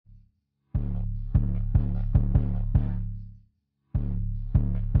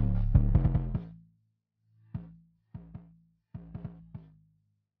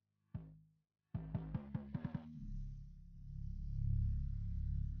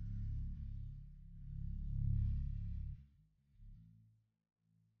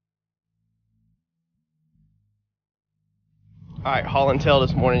All right, haul and tail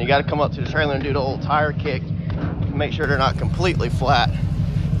this morning. You got to come up to the trailer and do the old tire kick to make sure they're not completely flat.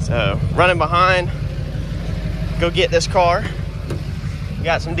 So running behind, go get this car.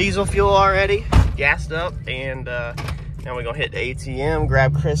 Got some diesel fuel already, gassed up, and now we're gonna hit the ATM,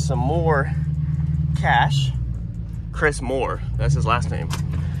 grab Chris some more cash. Chris Moore, that's his last name.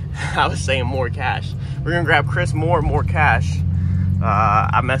 I was saying more cash. We're gonna grab Chris Moore more cash.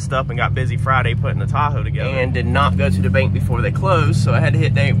 I messed up and got busy Friday putting the Tahoe together and did not go to the bank before they closed, so I had to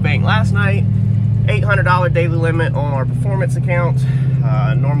hit the bank last night. $800 daily limit on our performance account.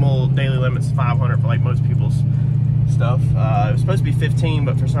 Normal daily limit's $500 for like most people's stuff. It was supposed to be 15,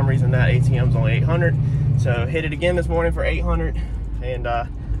 but for some reason that ATM's only 800. So hit it again this morning for 800, and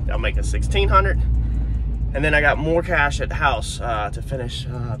that'll make it 1600. And then I got more cash at the house to finish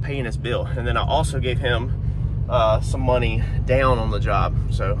paying his bill. And then I also gave him some money down on the job,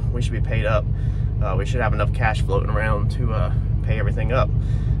 so we should be paid up. We should have enough cash floating around to pay everything up.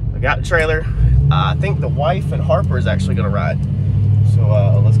 I got the trailer. I think the wife and Harper is actually gonna ride.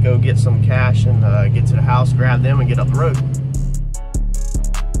 So let's go get some cash and get to the house, grab them, and get up the road.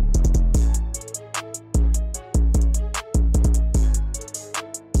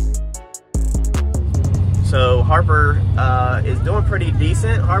 So Harper is doing pretty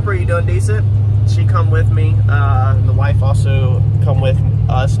decent. Harper, you doing decent? She come with me. The wife also come with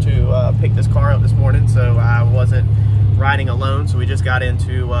us to pick this car up this morning, so I wasn't riding alone. So we just got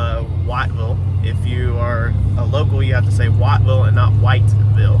into Wattville. If you are a local, you have to say Wattville and not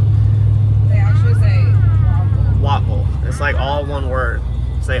Whiteville. They actually say Wattville. It's like all one word.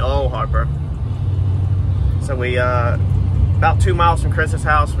 Say, oh, Harper. So we about 2 miles from Chris's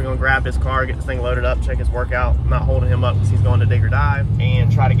house. We're gonna grab his car, get this thing loaded up, check his workout. I'm not holding him up because he's going to dig or dive,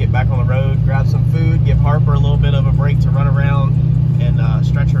 and try to get back on the road, grab some food, give Harper a little bit of a break to run around and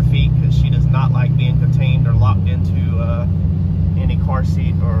stretch her feet, because she does not like being contained or locked into any car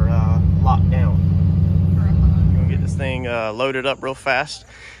seat or locked down. We're gonna get this thing loaded up real fast.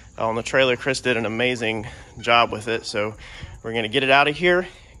 On the trailer, Chris did an amazing job with it, so we're gonna get it out of here,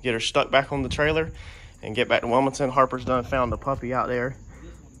 get her stuck back on the trailer, and get back to Wilmington. Harper's done found the puppy out there.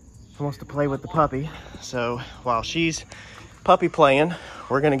 She wants to play with the puppy. So while she's puppy playing,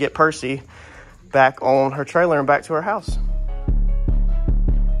 we're gonna get Percy back on her trailer and back to her house.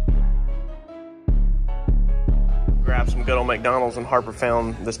 Grabbed some good old McDonald's, and Harper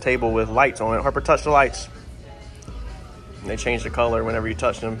found this table with lights on it. Harper, touched the lights. And they changed the color whenever you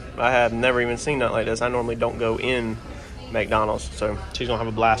touch them. I have never even seen that like this. I normally don't go in McDonald's, so she's gonna have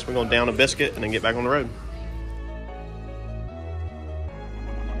a blast. We're gonna down a biscuit and then get back on the road.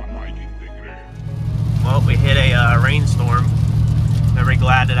 Well, we hit a rainstorm. Very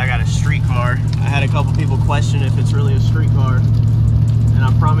glad that I got a street car. I had a couple people question if it's really a street car, and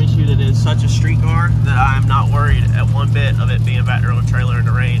I promise you that it's such a street car that I'm not worried at one bit of it being back there on the trailer in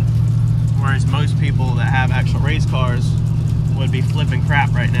the rain. Whereas most people that have actual race cars would be flipping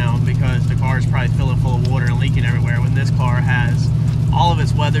crap right now because the car is probably filling full of water and leaking everywhere, when this car has all of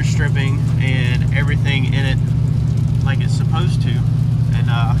its weather stripping and everything in it like it's supposed to. And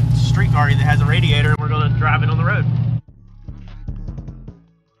it's a street car that has a radiator, and we're going to drive it on the road.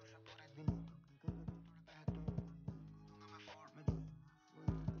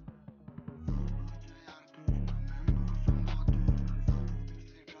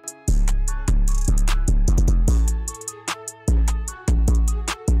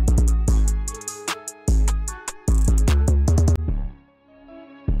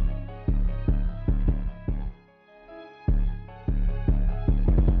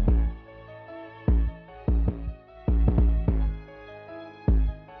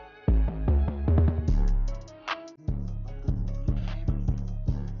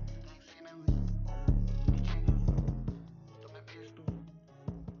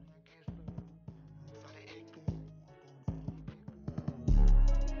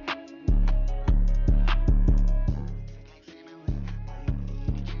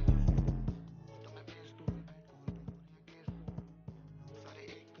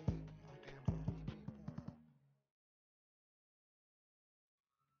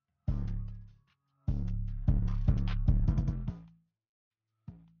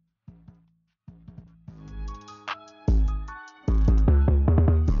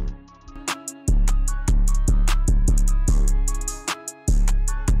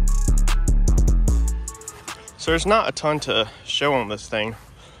 So there's not a ton to show on this thing.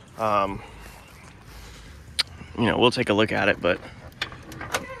 You know, we'll take a look at it, but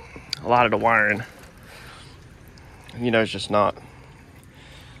a lot of the wiring, you know, it's just not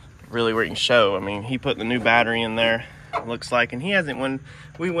really where you can show. I mean, he put the new battery in there, it looks like, and he hasn't, when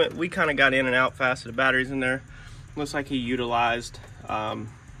we went, we kind of got in and out fast, so the battery's in there. looks like he utilized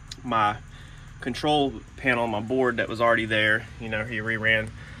my control panel on my board that was already there. You know, he reran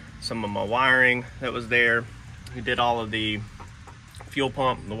some of my wiring that was there. He did all of the fuel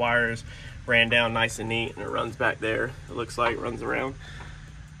pump, the wires ran down nice and neat, and it runs back there. It looks like it runs around.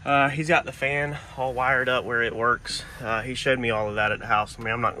 He's got the fan all wired up where it works. He showed me all of that at the house. I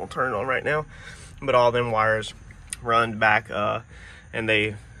mean, I'm not gonna turn it on right now, but all them wires run back and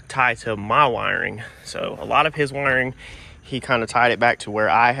they tie to my wiring. So a lot of his wiring, he kind of tied it back to where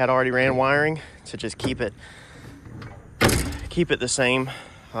I had already ran wiring to just keep it the same.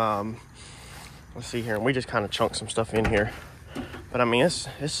 Let's see here, and we just kind of chunked some stuff in here, but I mean, it's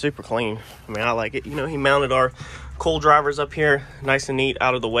super clean. I mean, I like it. You know, he mounted our coal drivers up here nice and neat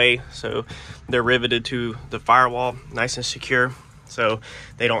out of the way, so they're riveted to the firewall nice and secure, so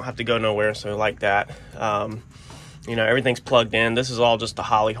they don't have to go nowhere. So like that, you know, everything's plugged in. This is all just the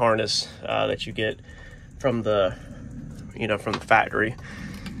Holley harness that you get from the, you know, from the factory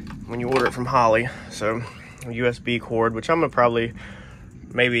when you order it from Holley. So a USB cord, which I'm gonna probably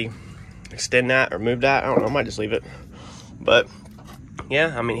maybe extend that or move that. I don't know, I might just leave it. But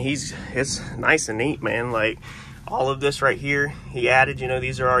yeah, I mean, it's nice and neat, man. Like, all of this right here, he added, you know,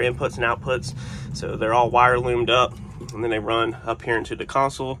 these are our inputs and outputs. So they're all wire loomed up, and then they run up here into the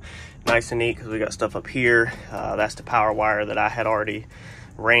console. Nice and neat, because we got stuff up here. That's the power wire that I had already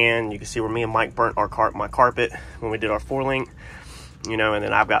ran. You can see where me and Mike burnt my carpet when we did our 4-link, you know, and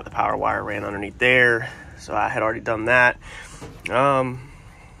then I've got the power wire ran underneath there. So I had already done that.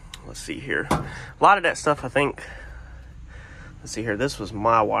 Let's see here. A lot of that stuff, I think, let's see here, this was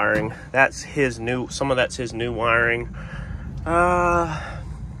my wiring. That's his new, some of that's his new wiring.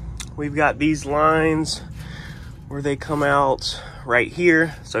 We've got these lines where they come out right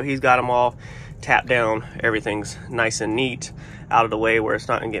here. So he's got them all tapped down. Everything's nice and neat out of the way where it's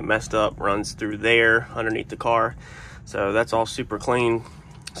not gonna get messed up. Runs through there underneath the car. So that's all super clean.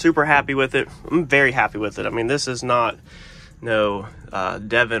 Super happy with it. I'm very happy with it. I mean, this is not no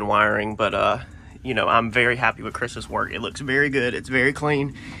Devon wiring, but you know, I'm very happy with Chris's work. It looks very good. It's very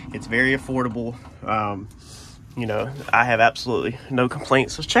clean. It's very affordable. You know, I have absolutely no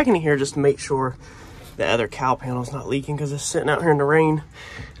complaints. So I was checking in here just to make sure the other cow panel's not leaking, because it's sitting out here in the rain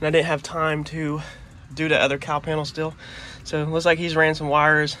and I didn't have time to do the other cow panel still. So it looks like he's ran some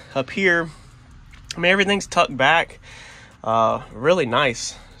wires up here. I mean, everything's tucked back. Really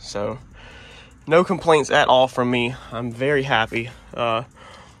nice. So no complaints at all from me. I'm very happy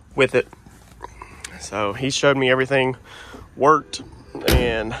with it. So he showed me everything worked,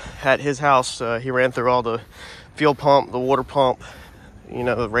 and at his house, he ran through all the fuel pump, the water pump, you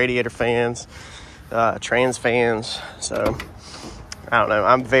know, the radiator fans, trans fans. So I don't know.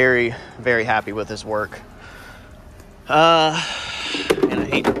 I'm very, very happy with his work. And I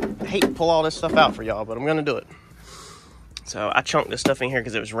hate to pull all this stuff out for y'all, but I'm gonna do it. So I chunked this stuff in here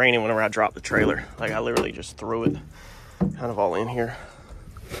because it was raining whenever I dropped the trailer. Like, I literally just threw it kind of all in here.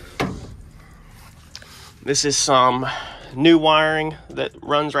 This is some new wiring that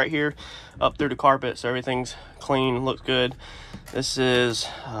runs right here up through the carpet, so everything's clean, looks good. This is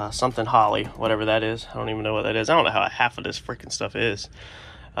something Holley, whatever that is. I don't even know what that is. I don't know how half of this freaking stuff is.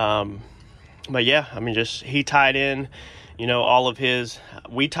 But yeah, I mean, just he tied in, you know, all of his.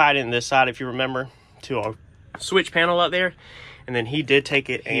 We tied in this side, if you remember, to our switch panel up there, and then he did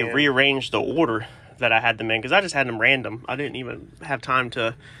take it and he rearranged the order that I had them in, because I just had them random. I didn't even have time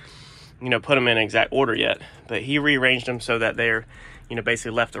to, you know, put them in exact order yet, but he rearranged them so that they're, you know,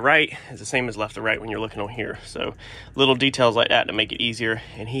 basically left to right is the same as left to right when you're looking on here. So little details like that to make it easier.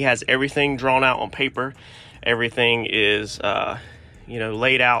 And he has everything drawn out on paper. Everything is you know,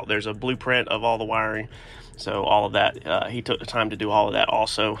 laid out. There's a blueprint of all the wiring, so all of that, he took the time to do all of that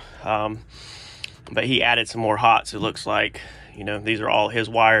also. But he added some more hots. It looks like, you know, these are all his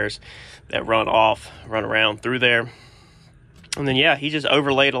wires that run around through there. And then, yeah, he just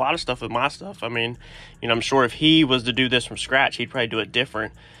overlaid a lot of stuff with my stuff. I mean, you know, I'm sure if he was to do this from scratch, he'd probably do it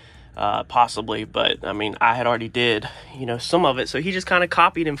different, possibly. But, I mean, I had already did, you know, some of it. So he just kind of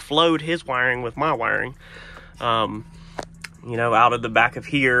copied and flowed his wiring with my wiring. You know, out of the back of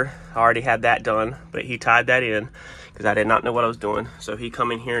here, I already had that done. But he tied that in because I did not know what I was doing. So he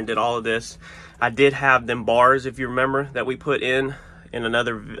come in here and did all of this. I did have them bars, if you remember, that we put in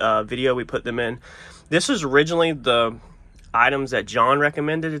another video. We put them in. This is originally the items that John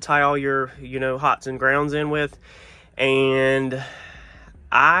recommended to tie all your, you know, hots and grounds in with, and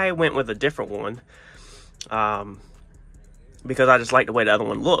I went with a different one because I just liked the way the other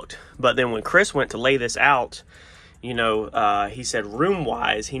one looked. But then when Chris went to lay this out you know, he said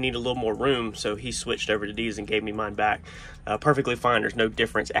room-wise, he needed a little more room, so he switched over to these and gave me mine back. Perfectly fine. There's no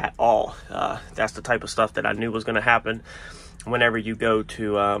difference at all. That's the type of stuff that I knew was going to happen whenever you go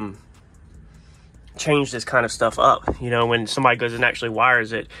to change this kind of stuff up. You know, when somebody goes and actually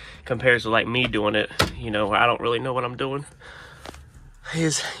wires it, compares to like me doing it, you know, I don't really know what I'm doing,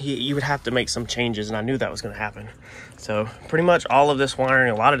 is you would have to make some changes, and I knew that was going to happen. So pretty much all of this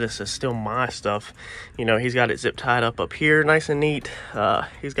wiring, a lot of this is still my stuff. You know, he's got it zip tied up here nice and neat.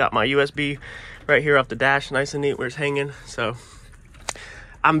 He's got my USB right here off the dash nice and neat where it's hanging. So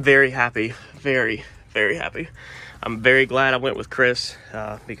I'm very happy, very, very happy. I'm very glad I went with Chris,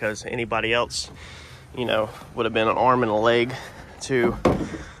 because anybody else, you know, would have been an arm and a leg to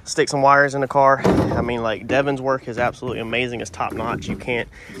stick some wires in the car. I mean, like, Devin's work is absolutely amazing. It's top notch. You can't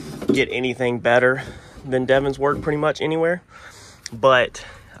get anything better than Devin's work pretty much anywhere. But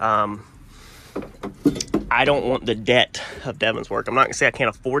I don't want the debt of Devin's work. I'm not gonna say I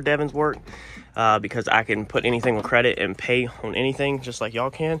can't afford Devin's work, because I can put anything on credit and pay on anything just like y'all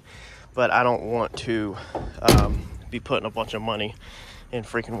can. But I don't want to be putting a bunch of money in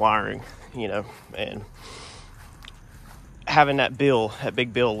freaking wiring, you know, and having that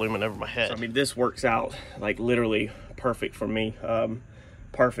big bill looming over my head. So, I mean, this works out like literally perfect for me.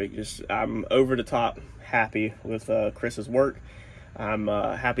 Perfect. Just, I'm over the top happy with Chris's work. I'm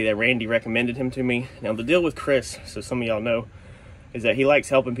happy that Randy recommended him to me. Now, the deal with Chris, so some of y'all know, is that he likes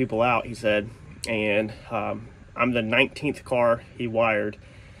helping people out, he said, and I'm the 19th car he wired,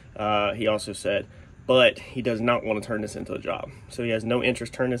 he also said, but he does not want to turn this into a job. So he has no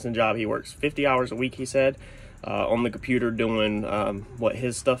interest turning this into a job. He works 50 hours a week, he said, on the computer doing what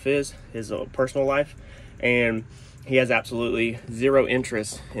his stuff is, his personal life, and he has absolutely zero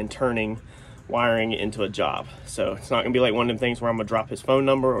interest in turning wiring into a job. So it's not gonna be like one of them things where I'm gonna drop his phone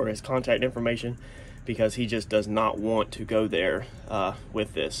number or his contact information, because he just does not want to go there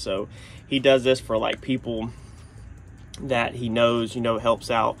with this. So he does this for like people that he knows, you know,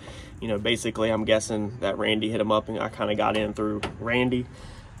 helps out. You know, basically, I'm guessing that Randy hit him up and I kind of got in through Randy.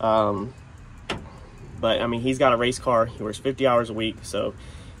 But I mean, he's got a race car. He works 50 hours a week, so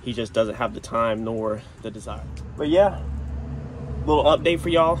he just doesn't have the time nor the desire. But yeah, little update for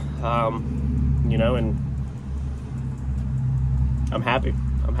y'all. You know, and I'm happy.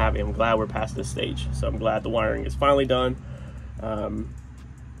 I'm happy. I'm glad we're past this stage. So I'm glad the wiring is finally done.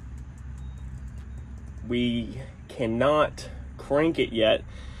 We cannot crank it yet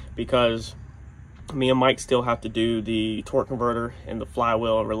because me and Mike still have to do the torque converter and the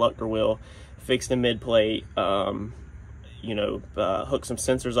flywheel and reluctor wheel, fix the mid plate, you know, hook some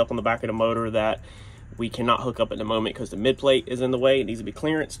sensors up on the back of the motor that we cannot hook up at the moment because the mid plate is in the way. It needs to be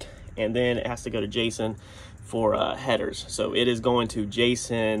clearanced, and then it has to go to Jason for headers. So it is going to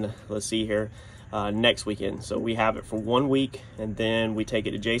Jason, let's see here, next weekend. So we have it for 1 week, and then we take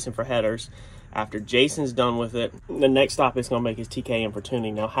it to Jason for headers. After Jason's done with it, the next stop it's going to make is TKM for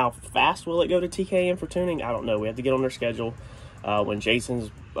tuning. Now, how fast will it go to TKM for tuning? I don't know. We have to get on their schedule. When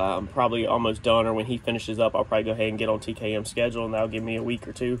Jason's probably almost done, or when he finishes up, I'll probably go ahead and get on TKM schedule, and that'll give me a week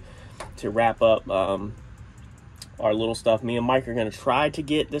or two to wrap up our little stuff. Me and Mike are going to try to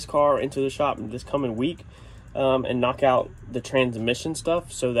get this car into the shop this coming week and knock out the transmission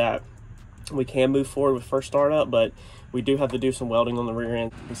stuff so that we can move forward with first startup, but we do have to do some welding on the rear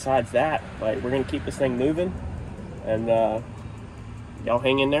end. Besides that, like, we're going to keep this thing moving, and y'all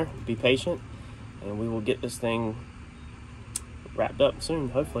hang in there, be patient, and we will get this thing wrapped up soon,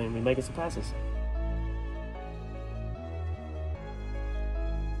 hopefully, and be making some passes.